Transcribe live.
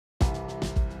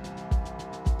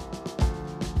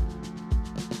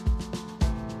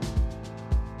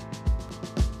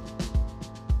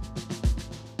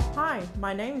Hi,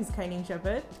 my name is Kaining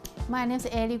Shepherd. My name is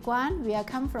Guan. We are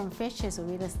come from Fletchers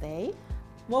Real Estate.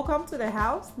 Welcome to the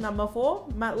house, number 4,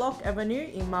 Matlock Avenue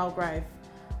in Mulgrave.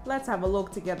 Let's have a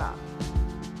look together.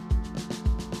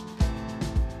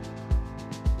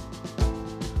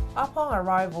 Upon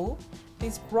arrival,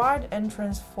 this bright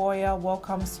entrance foyer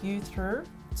welcomes you through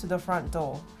to the front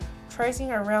door,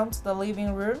 tracing around to the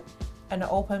living room and the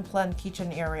open-plan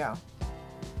kitchen area.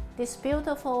 This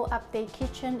beautiful update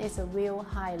kitchen is a real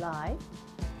highlight.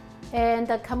 And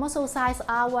the commercial size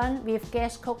R1 with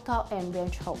gas cooktop and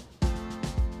range hood.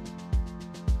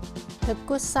 The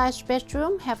good sized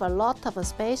bedroom have a lot of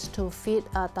space to fit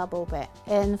a double bed,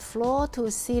 and floor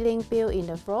to ceiling built in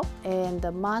the roof, and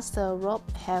the master room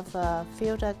have a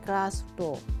filtered glass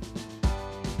door.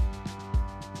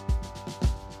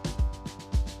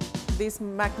 This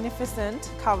magnificent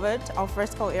covered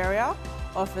alfresco area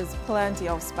offers plenty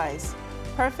of space,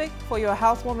 perfect for your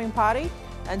housewarming party,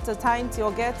 entertain your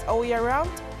guests all year round,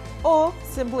 or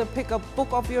simply pick a book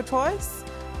of your choice.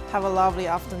 Have a lovely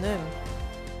afternoon.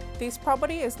 This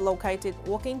property is located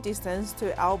walking distance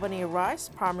to Albany Rice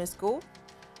Primary School,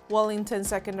 Wellington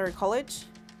Secondary College,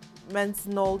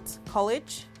 Mansfield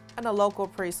College, and the local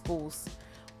preschools.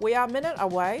 We are a minute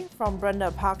away from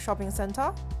Brenda Park Shopping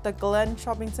Centre, the Glen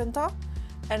Shopping Centre,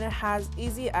 and it has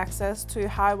easy access to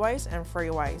highways and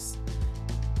freeways.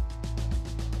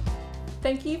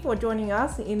 Thank you for joining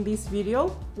us in this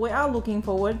video. We are looking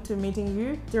forward to meeting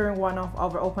you during one of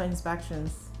our open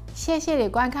inspections. 谢谢你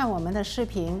观看我们的视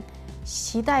频，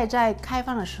期待在开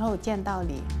放的时候见到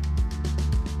你。